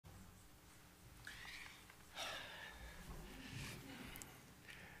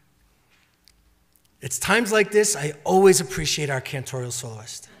It's times like this I always appreciate our cantorial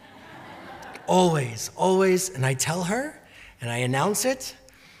soloist. Always, always. And I tell her, and I announce it,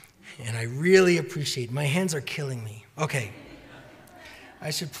 and I really appreciate it. My hands are killing me. Okay.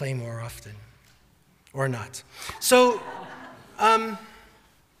 I should play more often. Or not. So,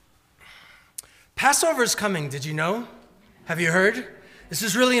 Passover's coming, did you know? Have you heard? This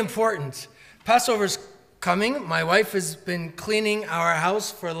is really important. Passover's coming. My wife has been cleaning our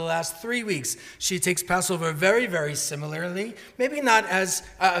house for the last 3 weeks. She takes Passover very, very similarly. Maybe not as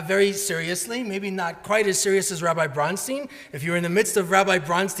very seriously. Maybe not quite as serious as Rabbi Bronstein. If you're in the midst of Rabbi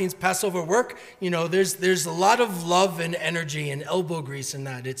Bronstein's Passover work, you know, there's a lot of love and energy and elbow grease in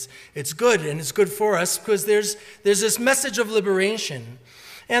that. It's good, and it's good for us because there's this message of liberation.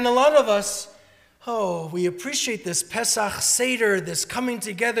 And a lot of us, we appreciate this Pesach Seder, this coming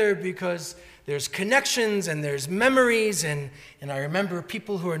together, because there's connections and there's memories, and I remember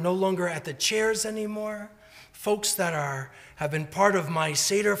people who are no longer at the chairs anymore, folks that have been part of my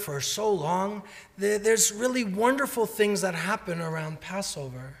Seder for so long. There's really wonderful things that happen around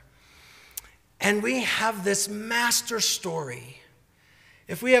Passover. And we have this master story.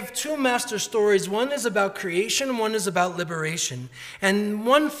 If we have two master stories, one is about creation, one is about liberation. And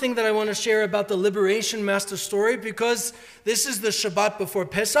one thing that I want to share about the liberation master story, because this is the Shabbat before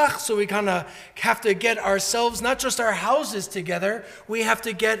Pesach, so we kind of have to get ourselves, not just our houses together, we have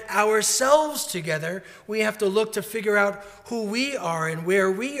to get ourselves together. We have to look to figure out who we are and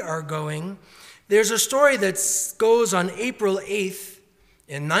where we are going. There's a story that goes on April 8th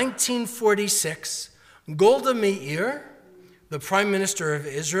in 1946. Golda Meir, the Prime Minister of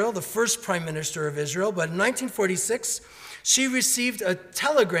Israel, the first Prime Minister of Israel, but in 1946, she received a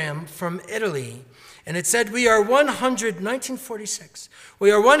telegram from Italy, and it said, 1946,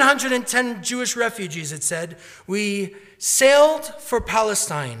 we are 110 Jewish refugees, it said. We sailed for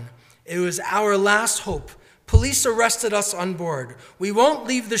Palestine. It was our last hope. Police arrested us on board. We won't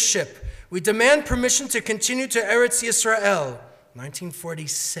leave the ship. We demand permission to continue to Eretz Yisrael.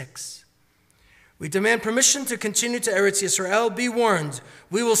 1946. We demand permission to continue to Eretz Yisrael. Be warned,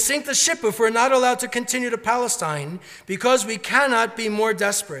 we will sink the ship if we're not allowed to continue to Palestine, because we cannot be more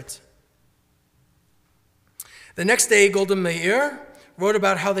desperate. The next day, Golda Meir wrote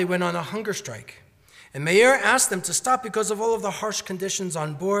about how they went on a hunger strike. And Meir asked them to stop because of all of the harsh conditions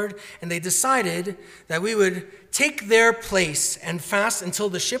on board, and they decided that we would take their place and fast until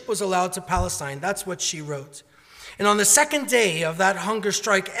the ship was allowed to Palestine. That's what she wrote. And on the second day of that hunger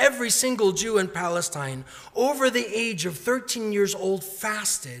strike, every single Jew in Palestine over the age of 13 years old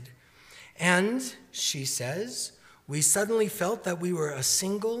fasted. And, she says, we suddenly felt that we were a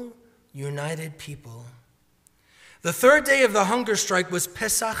single, united people. The third day of the hunger strike was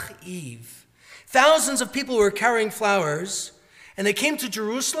Pesach Eve. Thousands of people were carrying flowers, and they came to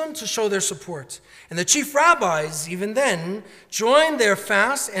Jerusalem to show their support. And the chief rabbis, even then, joined their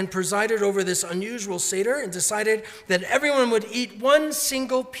fast and presided over this unusual Seder and decided that everyone would eat one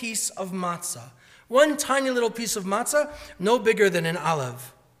single piece of matzah. One tiny little piece of matzah, no bigger than an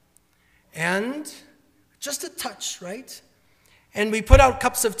olive. And just a touch, right? And we put out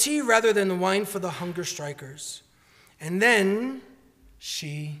cups of tea rather than the wine for the hunger strikers. And then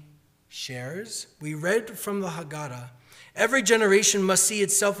she shares, we read from the Haggadah, every generation must see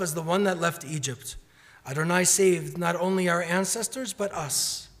itself as the one that left Egypt. Adonai saved not only our ancestors, but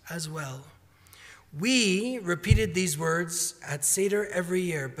us as well. We repeated these words at Seder every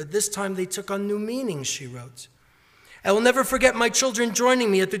year, but this time they took on new meanings, she wrote. I will never forget my children joining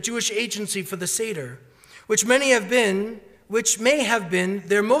me at the Jewish Agency for the Seder, which may have been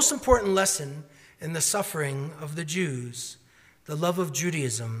their most important lesson in the suffering of the Jews, the love of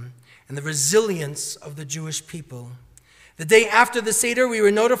Judaism, and the resilience of the Jewish people. The day after the Seder, we were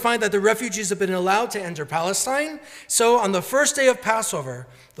notified that the refugees had been allowed to enter Palestine. So on the first day of Passover,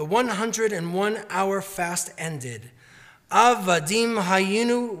 the 101-hour fast ended. Avadim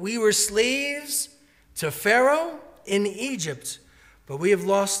hayinu, we were slaves to Pharaoh in Egypt, but we have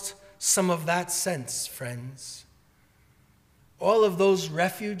lost some of that sense, friends. All of those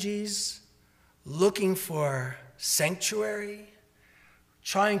refugees looking for sanctuary,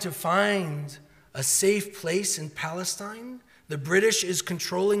 trying to find a safe place in Palestine. The British is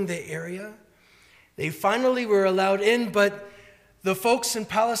controlling the area. They finally were allowed in, but the folks in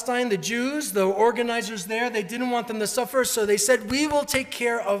Palestine, the Jews, the organizers there, they didn't want them to suffer, so they said, we will take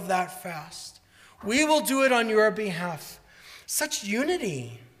care of that fast. We will do it on your behalf. Such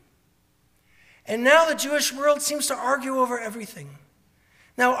unity. And now the Jewish world seems to argue over everything.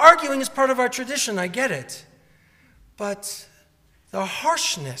 Now, arguing is part of our tradition, I get it. But the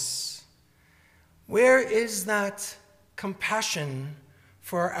harshness, where is that compassion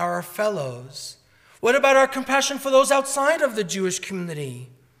for our fellows? What about our compassion for those outside of the Jewish community?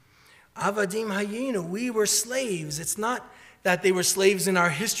 Avadim hayinu, we were slaves. It's not that they were slaves in our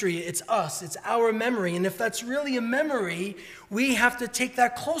history, it's us, it's our memory. And if that's really a memory, we have to take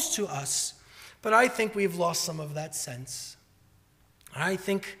that close to us. But I think we've lost some of that sense. I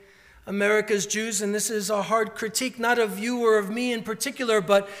think America's Jews, and this is a hard critique, not of you or of me in particular,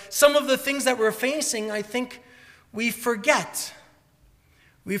 but some of the things that we're facing, I think we forget.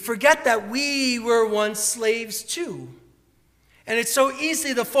 We forget that we were once slaves too. And it's so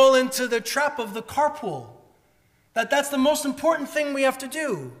easy to fall into the trap of the carpool, that's the most important thing we have to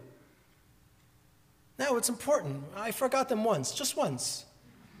do. No, it's important. I forgot them once, just once.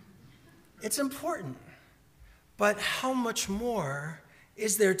 It's important. But how much more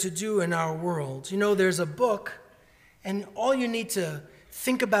is there to do in our world? You know, there's a book, and all you need to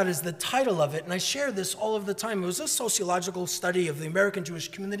think about is the title of it, and I share this all of the time. It was a sociological study of the American Jewish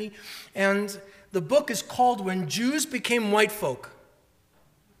community, and the book is called When Jews Became White Folk.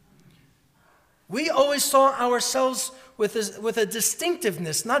 We always saw ourselves with a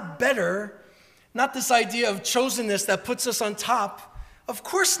distinctiveness, not better, not this idea of chosenness that puts us on top. Of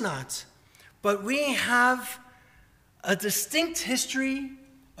course not. But we have a distinct history,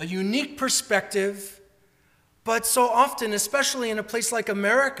 a unique perspective, but so often, especially in a place like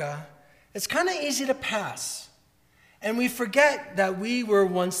America, it's kind of easy to pass. And we forget that we were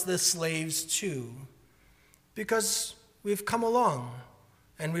once the slaves too, because we've come along,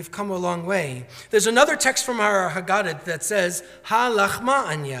 and we've come a long way. There's another text from our Haggadah that says, Ha lachma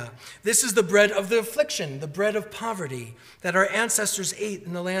anya. This is the bread of the affliction, the bread of poverty, that our ancestors ate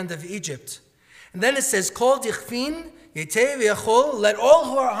in the land of Egypt. And then it says, Kol dichfin yetei v'yachol, let all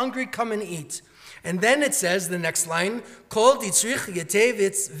who are hungry come and eat. And then it says, the next line, Kol ditzrich yetei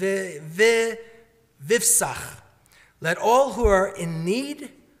v'vifsach. Let all who are in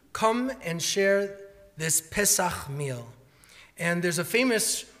need come and share this Pesach meal. And there's a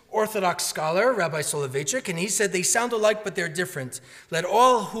famous Orthodox scholar, Rabbi Soloveitchik, and he said they sound alike, but they're different. Let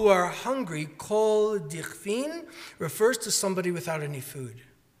all who are hungry, Kol dichfin, refers to somebody without any food.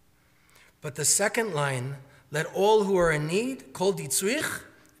 But the second line, let all who are in need, Kol ditzrich,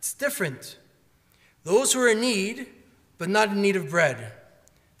 it's different. Those who are in need, but not in need of bread.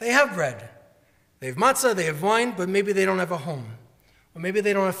 They have bread. They have matzah, they have wine, but maybe they don't have a home. Or maybe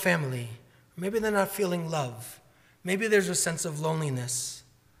they don't have family. Or maybe they're not feeling love. Maybe there's a sense of loneliness.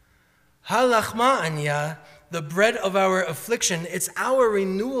 Ha-lachma anya, the bread of our affliction, it's our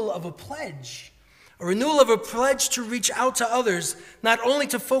renewal of a pledge. A renewal of a pledge to reach out to others, not only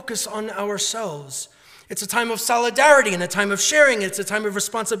to focus on ourselves. It's a time of solidarity and a time of sharing. It's a time of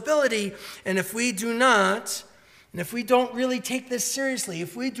responsibility. And if we do not, and if we don't really take this seriously,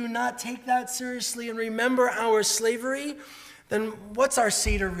 if we do not take that seriously and remember our slavery, then what's our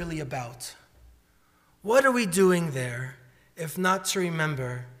Seder really about? What are we doing there if not to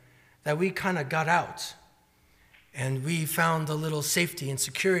remember that we kind of got out and we found a little safety and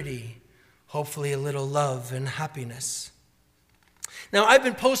security, hopefully a little love and happiness? Now, I've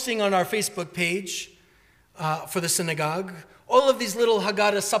been posting on our Facebook page for the synagogue all of these little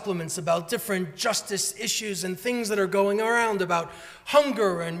Haggadah supplements about different justice issues and things that are going around about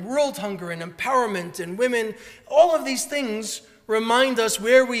hunger and world hunger and empowerment and women. All of these things remind us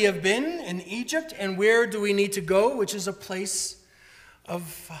where we have been in Egypt and where do we need to go, which is a place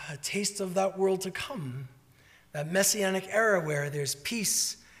of a taste of that world to come, that messianic era where there's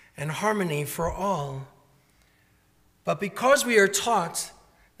peace and harmony for all. But because we are taught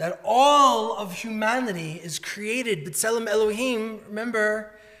that all of humanity is created b'tselem Elohim,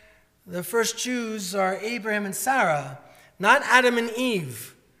 remember, the first Jews are Abraham and Sarah, not Adam and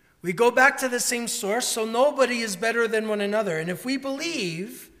Eve. We go back to the same source, so nobody is better than one another. And if we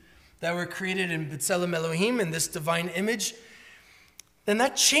believe that we're created in b'tselem Elohim, in this divine image, then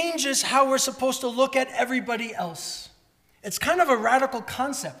that changes how we're supposed to look at everybody else. It's kind of a radical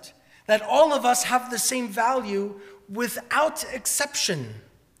concept that all of us have the same value without exception.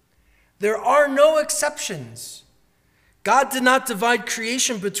 There are no exceptions. God did not divide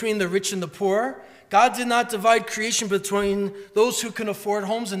creation between the rich and the poor. God did not divide creation between those who can afford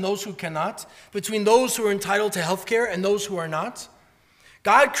homes and those who cannot, between those who are entitled to health care and those who are not.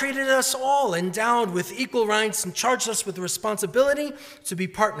 God created us all endowed with equal rights and charged us with the responsibility to be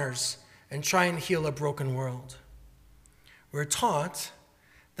partners and try and heal a broken world. We're taught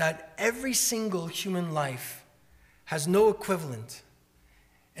that every single human life has no equivalent.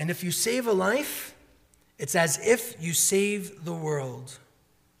 And if you save a life, it's as if you save the world.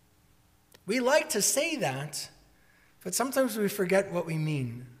 We like to say that, but sometimes we forget what we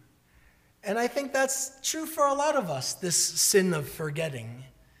mean. And I think that's true for a lot of us, this sin of forgetting.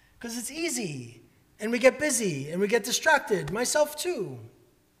 Because it's easy And we get busy and we get distracted, myself too.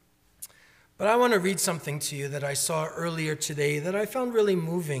 But I want to read something to you that I saw earlier today that I found really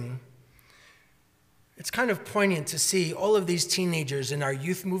moving. It's kind of poignant to see all of these teenagers in our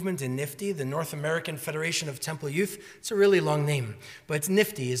youth movement in NIFTY, the North American Federation of Temple Youth. It's a really long name, but it's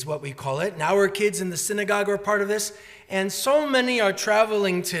NIFTY is what we call it. And our kids in the synagogue are part of this. And so many are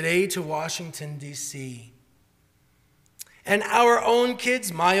traveling today to Washington, D.C. And our own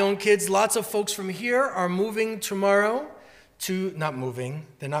kids, my own kids, lots of folks from here are moving tomorrow they're not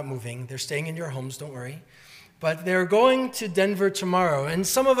moving, they're staying in your homes, don't worry. But they're going to Denver tomorrow. And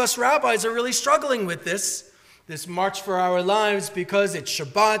some of us rabbis are really struggling with this March for Our Lives, because it's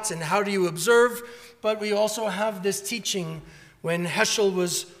Shabbat and how do you observe? But we also have this teaching when it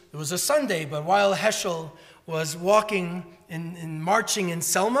was a Sunday, but while Heschel was walking and marching in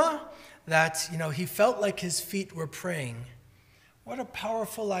Selma, that, he felt like his feet were praying. What a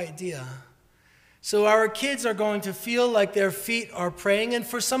powerful idea. So our kids are going to feel like their feet are praying, and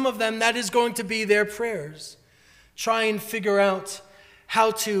for some of them, that is going to be their prayers. Try and figure out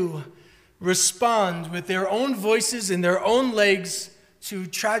how to respond with their own voices and their own legs to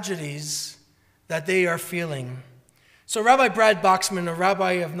tragedies that they are feeling. So Rabbi Brad Boxman, a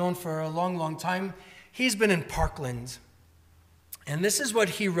rabbi I've known for a long, long time, he's been in Parkland. And this is what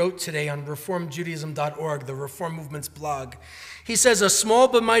he wrote today on reformjudaism.org, the Reform Movement's blog. He says, a small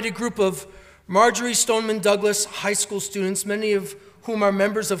but mighty group of Marjorie Stoneman Douglas high school students, many of whom are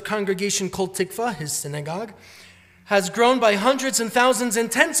members of Congregation Kol Tikva, his synagogue, has grown by hundreds and thousands and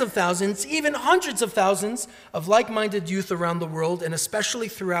tens of thousands, even hundreds of thousands of like-minded youth around the world, and especially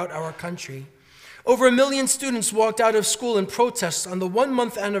throughout our country. Over 1 million students walked out of school in protest on the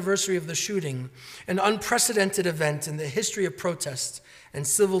 1-month anniversary of the shooting, an unprecedented event in the history of protest and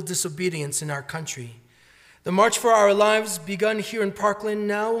civil disobedience in our country. The March for Our Lives, begun here in Parkland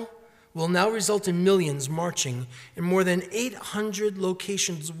will now result in millions marching in more than 800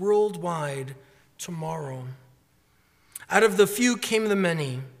 locations worldwide tomorrow. Out of the few came the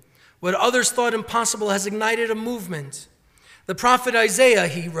many. What others thought impossible has ignited a movement. The prophet Isaiah,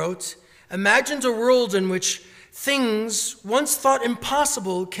 he wrote, imagined a world in which things once thought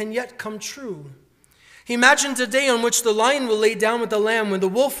impossible can yet come true. He imagined a day on which the lion will lay down with the lamb, when the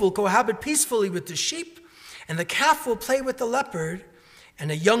wolf will cohabit peacefully with the sheep, and the calf will play with the leopard,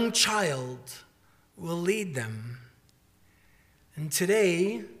 and a young child will lead them. And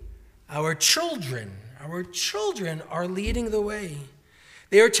today, our children are leading the way.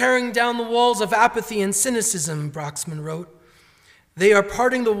 They are tearing down the walls of apathy and cynicism, Broxman wrote. They are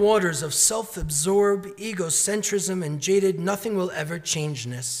parting the waters of self-absorbed egocentrism and jaded nothing will ever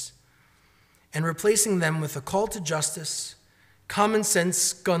changeness, and replacing them with a call to justice, common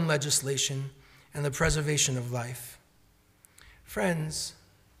sense gun legislation, and the preservation of life. Friends,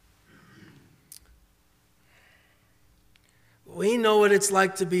 we know what it's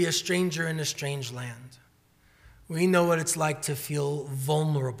like to be a stranger in a strange land. We know what it's like to feel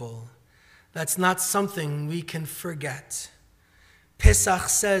vulnerable. That's not something we can forget. Pesach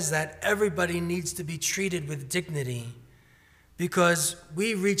says that everybody needs to be treated with dignity because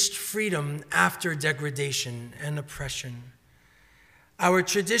we reached freedom after degradation and oppression. Our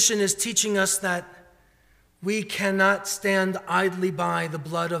tradition is teaching us that we cannot stand idly by the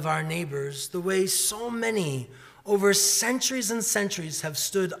blood of our neighbors the way so many over centuries and centuries have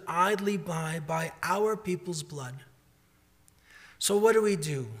stood idly by our people's blood. So what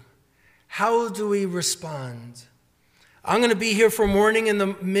do? How do we respond? I'm going to be here for morning in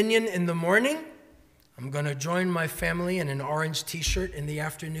the minyan in the morning. I'm going to join my family in an orange t-shirt in the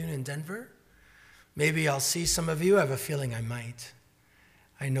afternoon in Denver. Maybe I'll see some of you. I have a feeling I might.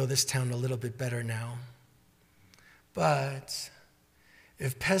 I know this town a little bit better now. But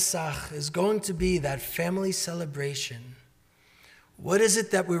if Pesach is going to be that family celebration, what is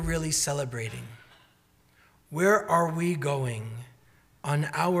it that we're really celebrating? Where are we going on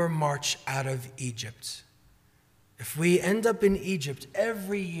our march out of Egypt? If we end up in Egypt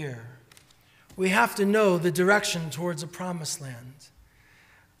every year, we have to know the direction towards a promised land.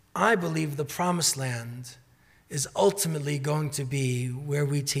 I believe the promised land is ultimately going to be where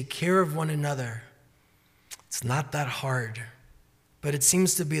we take care of one another. It's not that hard, but it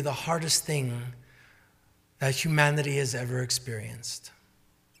seems to be the hardest thing that humanity has ever experienced.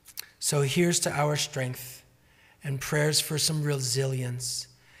 So here's to our strength and prayers for some resilience,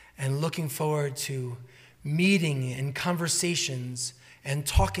 and looking forward to meeting in conversations and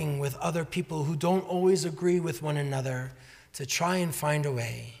talking with other people who don't always agree with one another to try and find a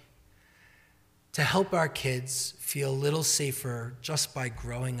way to help our kids feel a little safer just by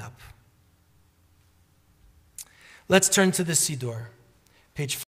growing up. Let's turn to the Siddur, page